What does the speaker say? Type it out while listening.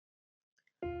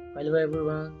Hello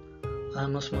everyone,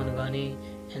 I'm Osman Ghani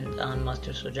and I'm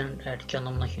Master Student at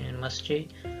Chandam National University.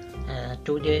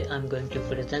 Today I'm going to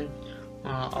present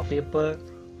a paper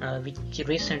which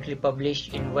recently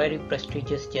published in very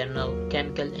prestigious journal,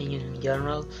 Chemical Engineering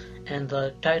Journal, and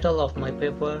the title of my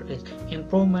paper is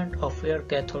Improvement of Air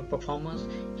Cathode Performance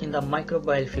in the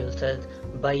Microbial Fuel Cells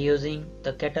by using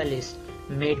the catalyst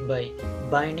made by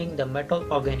binding the metal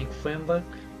organic framework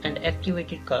and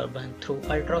activated carbon through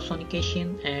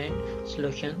ultrasonication and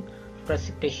solution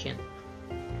precipitation.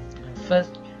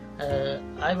 First,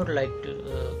 I would like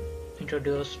to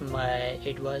introduce my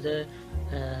advisor,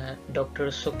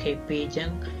 Dr. Sukhe P.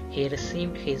 Jung. He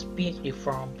received his PhD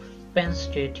from Penn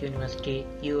State University,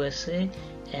 USA,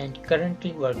 and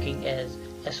currently working as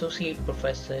Associate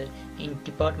Professor in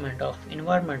Department of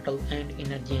Environmental and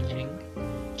Energy Engineering,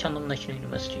 Chandam National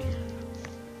University.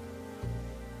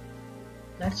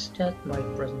 Let's start my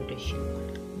presentation.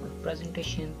 My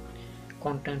presentation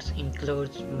contents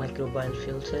includes microbial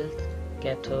fuel cells,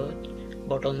 cathode,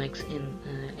 bottlenecks in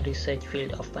research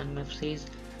field of MFCs,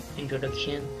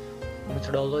 introduction,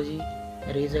 methodology,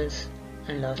 results,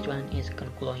 and last one is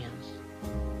conclusions.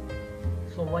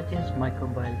 So what is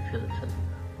microbial fuel cell?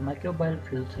 Microbial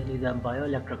fuel cell is a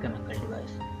bioelectrochemical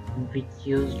device which is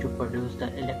used to produce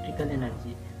the electrical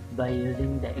energy by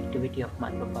using the activity of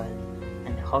microbial.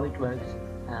 And how it works?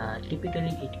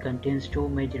 Typically it contains two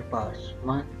major parts.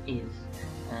 One is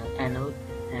anode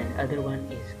and other one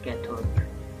is cathode.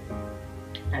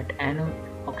 At anode,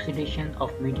 oxidation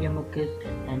of medium occurs,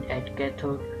 and at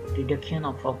cathode, reduction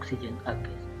of oxygen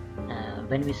occurs.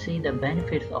 When we see the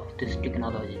benefits of this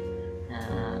technology,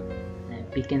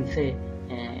 we can say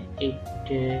it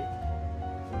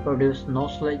produces no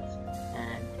sludge,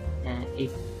 and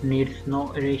it needs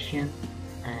no aeration,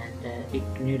 and it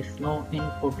needs no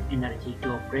input energy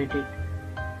to operate it,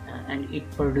 and it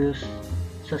produces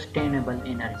sustainable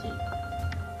energy.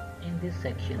 In this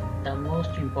section, the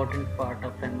most important part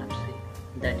of MFC,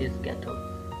 that is cathode,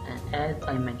 and as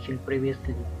I mentioned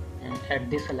previously, at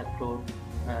this electrode,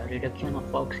 reduction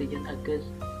of oxygen occurs.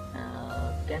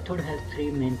 Cathode has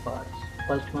three main parts.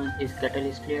 First one is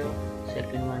catalyst layer,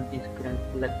 second one is current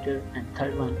collector, and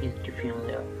third one is diffusion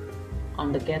layer.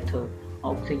 On the cathode,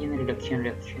 oxygen reduction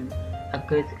reaction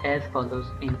occurs as follows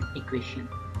in equation.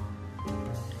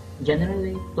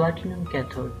 Generally, platinum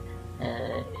cathode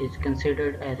is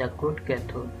considered as a good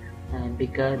cathode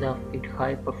because of its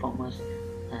high performance,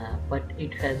 but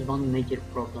it has one major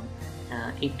problem.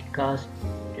 It costs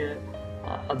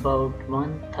about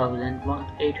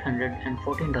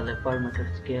 $1,814 per meter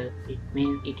square. It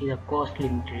means it is a costly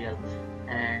material,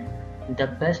 and the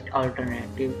best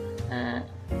alternative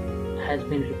has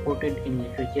been reported in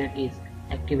literature is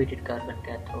activated carbon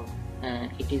cathode.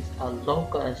 It is a low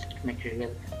cost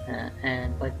material,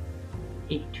 but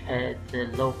it has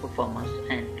low performance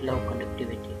and low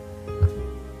conductivity.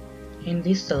 In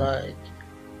this slide,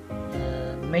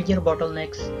 major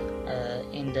bottlenecks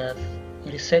in the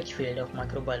research field of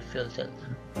microbial fuel cells.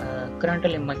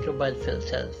 Currently, microbial fuel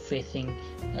cells facing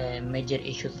major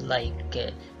issues like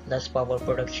less power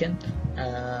production,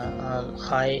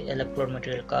 high electrode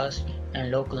material cost,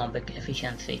 and low Coulombic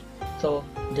efficiency. So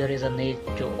there is a need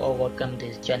to overcome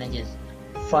these challenges.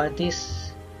 For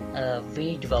this,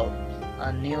 we developed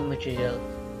a new material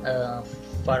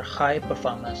for high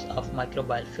performance of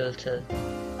microbial fuel cells.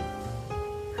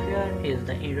 Here is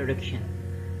the introduction.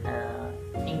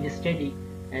 In this study,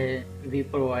 we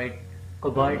provide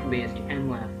cobalt-based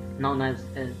MOF known as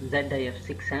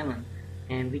ZIF67,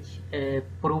 and which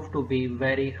proved to be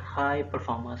very high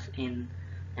performance in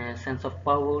sense of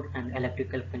power and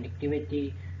electrical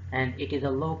conductivity, and it is a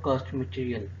low-cost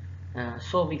material.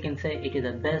 So we can say it is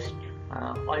the best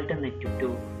alternative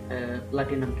to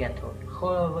platinum cathode.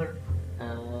 However,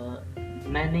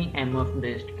 many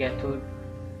MOF-based cathodes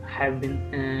have been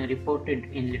reported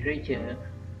in literature,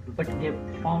 but their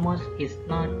performance is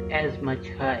not as much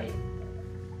high.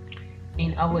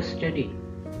 In our study,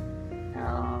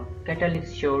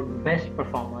 catalysts showed best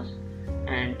performance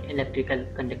and electrical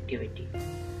conductivity,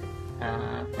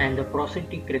 and the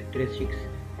porosity characteristics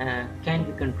can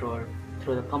be controlled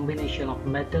through the combination of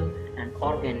metal and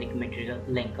organic material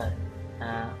linker.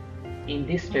 In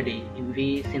this study,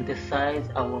 we synthesize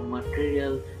our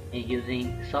material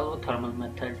using solvothermal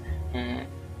method,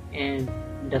 and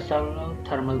the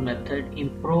solvothermal method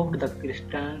improved the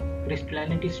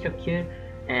crystallinity structure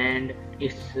and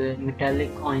its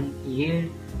metallic ion yield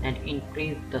and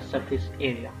increased the surface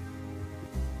area.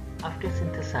 After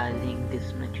synthesizing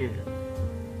this material,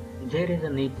 there is a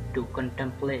need to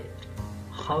contemplate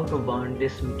how to bond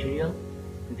this material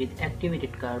with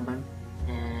activated carbon,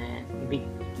 and we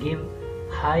give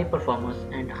high performance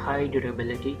and high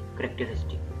durability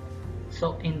characteristic.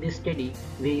 So in this study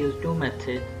we use two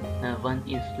methods, one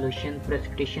is solution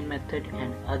precipitation method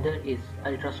and other is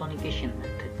ultrasonication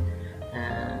method.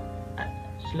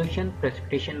 Solution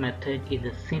precipitation method is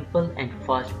a simple and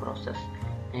fast process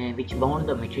which bond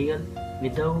the material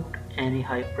without any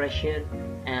high pressure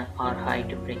or high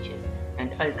temperature,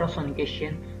 and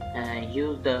ultrasonication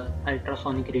use the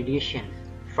ultrasonic radiation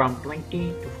from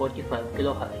 20 to 45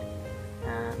 kHz,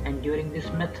 and during this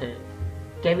method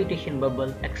cavitation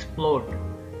bubble explode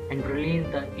and release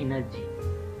the energy.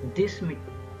 This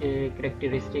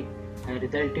characteristic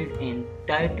resulted in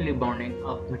tightly bonding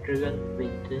of material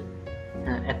with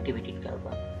activated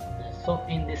carbon. So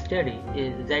in this study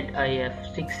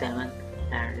ZIF67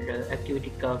 and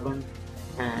activated carbon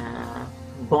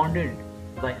bonded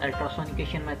by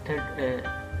ultrasonication method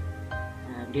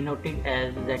denoted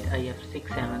as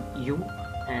ZIF67U,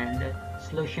 and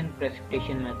solution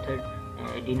precipitation method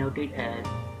denoted as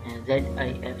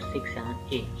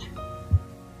ZIF67H.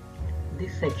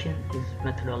 This section is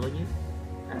methodology.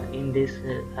 In this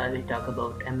I will talk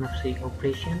about MFC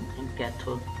operation and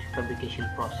cathode fabrication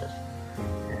process.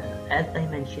 As I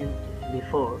mentioned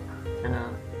before,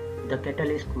 the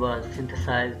catalyst was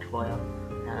synthesized via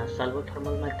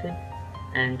salvothermal method,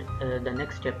 and the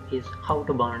next step is how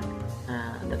to bond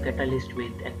the catalyst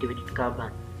with activated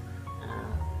carbon.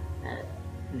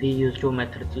 We use two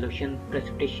methods, solution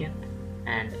precipitation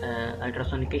and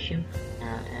ultrasonication.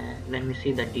 When we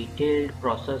see the detailed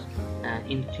process,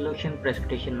 in solution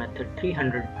precipitation method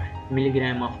 300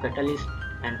 mg of catalyst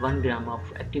and 1 gram of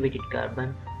activated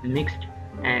carbon mixed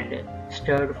and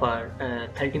stirred for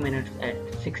 30 minutes at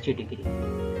 60 degrees.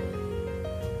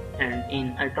 And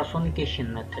in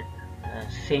ultrasonication method,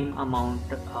 same amount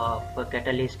of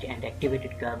catalyst and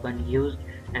activated carbon used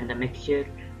and the mixture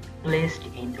placed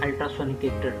in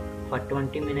ultrasonicator for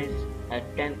 20 minutes at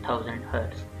 10,000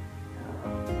 Hz.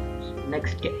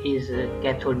 Next is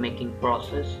cathode making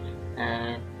process.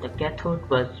 The cathode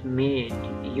was made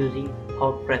using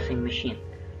hot pressing machine,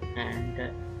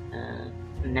 and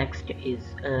next is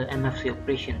MFC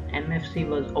operation. MFC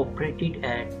was operated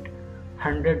at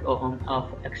 100 ohm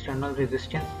of external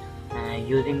resistance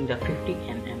using the 50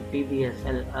 mm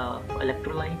PVSL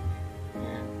electrolyte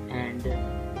and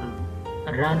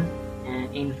run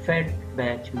in fed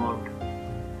batch mode.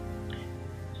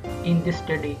 In this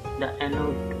study, the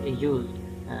anode used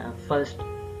first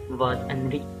was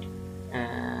enriched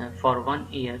for 1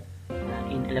 year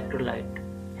in electrolyte,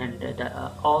 and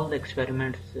all the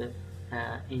experiments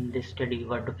in this study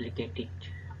were duplicated.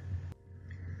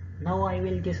 Now I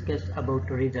will discuss about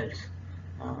results.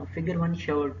 Figure 1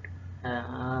 showed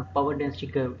power density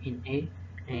curve in A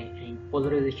and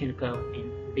polarization curve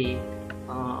in B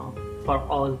for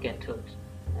all cathodes.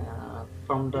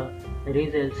 From the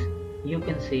results you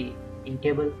can see in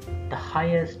table the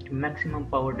highest maximum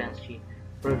power density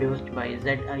produced by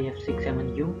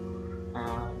ZIF67U.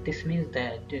 This means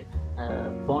that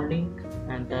bonding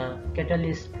and the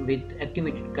catalyst with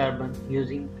activated carbon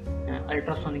using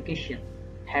ultrasonication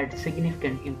had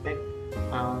significant impact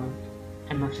on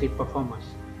MFC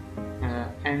performance,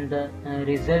 and the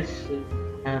results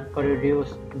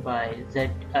produced by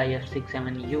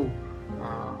ZIF67U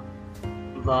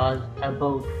was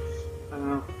about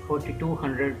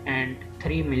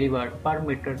 4203 milliwatt per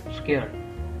meter square,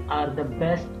 are the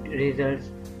best results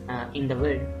in the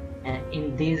world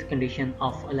in these conditions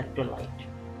of electrolyte.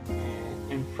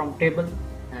 And from table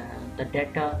the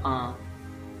data on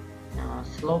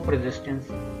slope resistance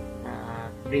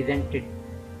presented,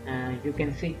 you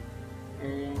can see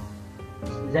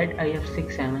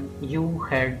ZIF67U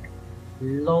had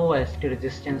lowest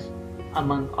resistance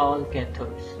among all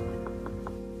cathodes.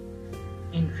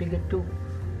 In figure 2,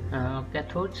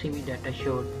 cathode CV data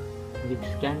showed with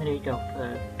scan rate of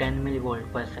 10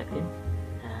 mV per second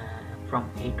from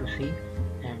A to C,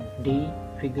 and D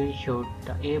figure showed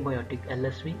the abiotic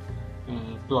LSV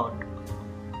plot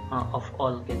of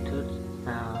all cathodes.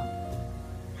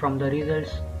 From the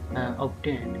results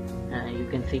obtained, you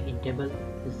can see in table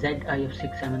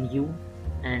ZIF67U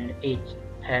and H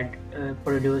had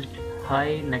produced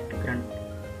high net current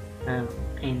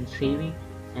in CV,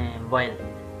 while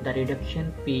the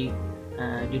reduction peak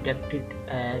detected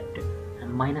at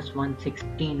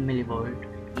 -116 mV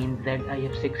in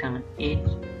ZIF67H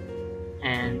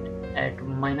and at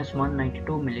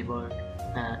 -192 mV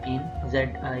in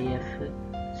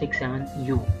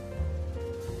ZIF67U.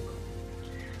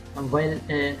 While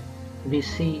we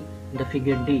see the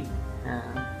figure D,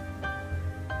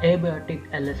 abiotic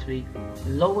LSV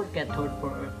lower cathode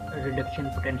reduction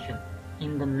potential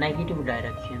in the negative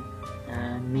direction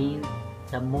means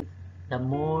the more the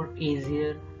more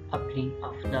easier occurring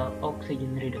of the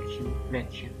oxygen reduction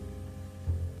reaction.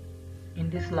 In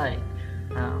this slide,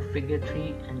 figure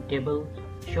 3 and table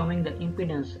showing the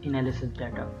impedance analysis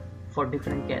data for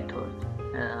different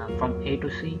cathodes from A to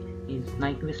C is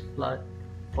Nyquist plot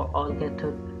for all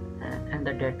cathodes, and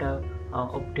the data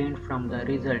obtained from the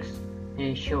results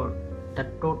showed the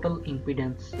total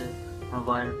impedance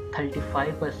were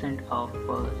 35% of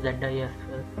ZIF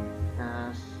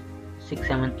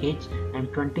 67H and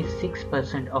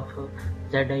 26% of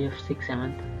ZIF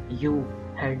 67U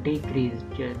had decreased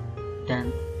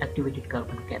than activated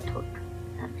carbon cathode.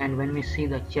 And when we see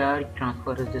the charge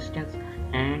transfer resistance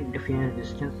and diffusion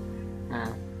resistance,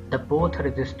 the both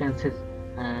resistances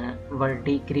were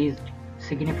decreased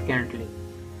significantly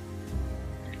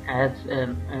as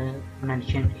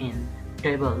mentioned in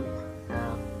table,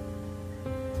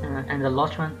 and the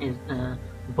last one is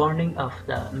bonding of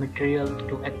the material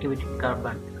to activated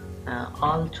carbon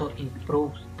also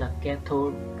improves the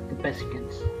cathode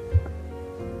capacitance.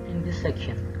 In this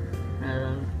section,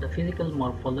 the physical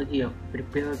morphology of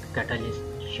prepared catalyst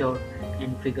shown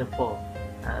in figure 4.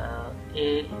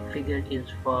 A figure is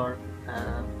for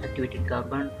activated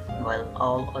carbon, while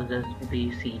all others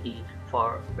B, C, D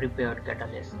for prepared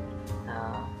catalyst.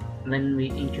 When we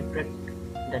interpret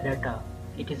the data,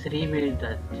 it is revealed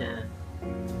that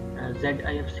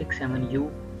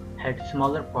ZIF67U had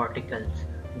smaller particles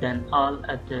than all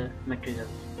other materials,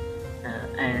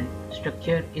 and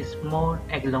structure is more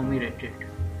agglomerated.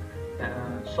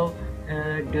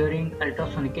 During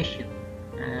ultrasonication,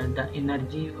 the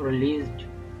energy released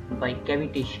by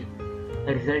cavitation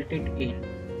resulted in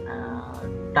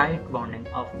tight bonding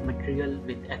of material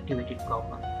with activated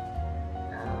carbon.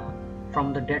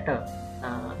 From the data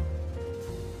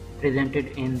presented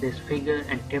in this figure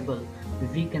and table,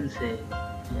 we can say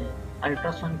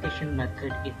ultrasonication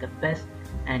method is the best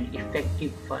and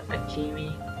effective for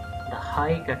achieving the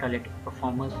high catalytic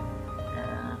performance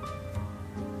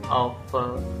of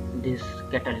this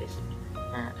catalyst,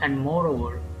 and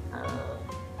moreover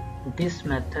this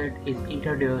method is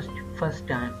introduced first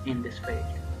time in this field.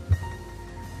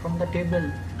 From the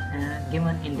table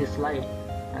given in this slide,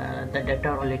 the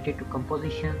data related to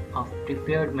composition of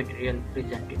prepared material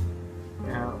presented.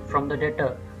 From the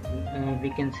data we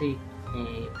can see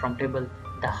from table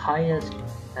the highest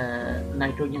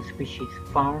nitrogen species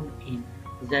found in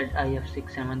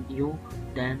ZIF67U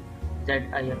than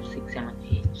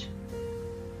ZIF67H.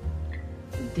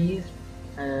 These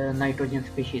nitrogen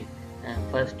species,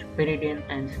 first pyridine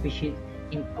and species,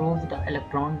 improve the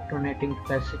electron donating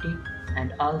capacity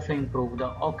and also improve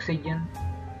the oxygen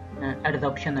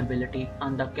adsorption ability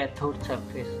on the cathode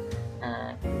surface,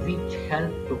 which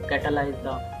help to catalyze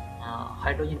the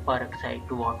hydrogen peroxide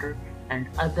to water. And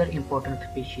other important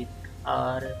species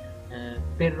are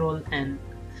pyrrole N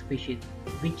species,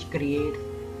 which creates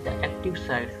the active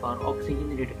site for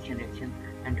oxygen reduction reaction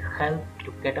and help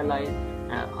to catalyze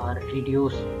or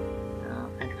reduce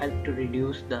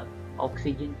the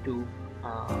oxygen to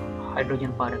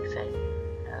hydrogen peroxide.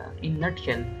 In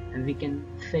nutshell, we can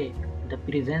say the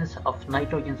presence of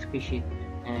nitrogen species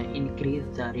increase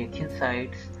the reaction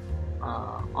sites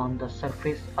on the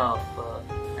surface of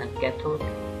cathode,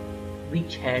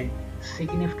 which had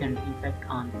significant impact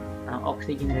on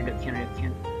oxygen reduction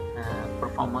reaction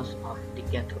performance of the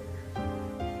cathode.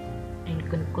 In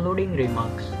concluding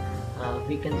remarks,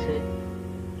 we can say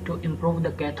to improve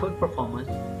the cathode performance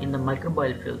in the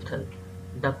microbial fuel cell,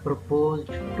 the proposed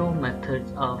two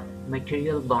methods of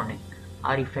material bonding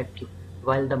are effective,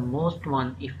 while the most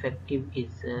one effective is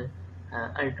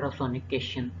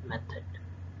ultrasonication method.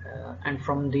 And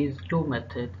from these two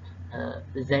methods,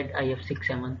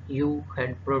 ZIF67U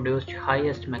had produced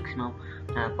highest maximum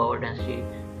power density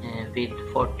with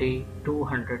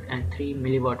 4203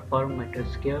 milliwatt per meter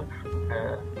square,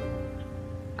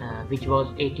 which was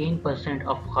 18%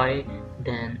 of high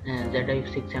than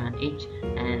ZIF67H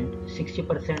and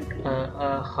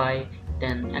 60% high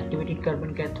than activated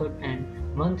carbon cathode and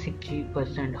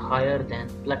 160% higher than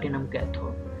platinum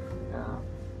cathode.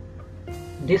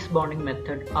 This bonding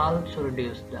method also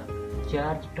reduced the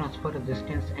charge transfer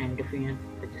resistance and diffusion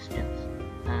resistance,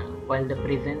 while the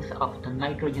presence of the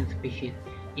nitrogen species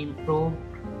improved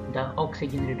the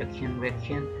oxygen reduction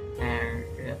reaction and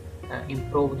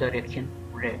improved the reaction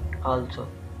rate also.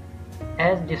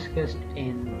 As discussed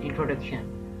in introduction,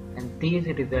 and these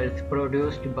results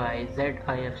produced by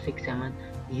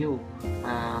ZIF67U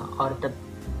are the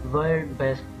world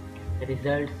best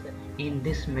results in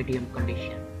this medium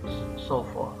condition so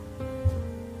far.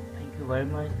 Thank you very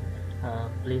much.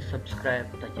 Please subscribe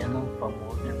the channel for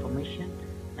more information,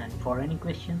 and for any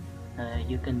question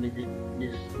you can visit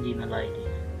this Gmail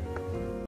ID.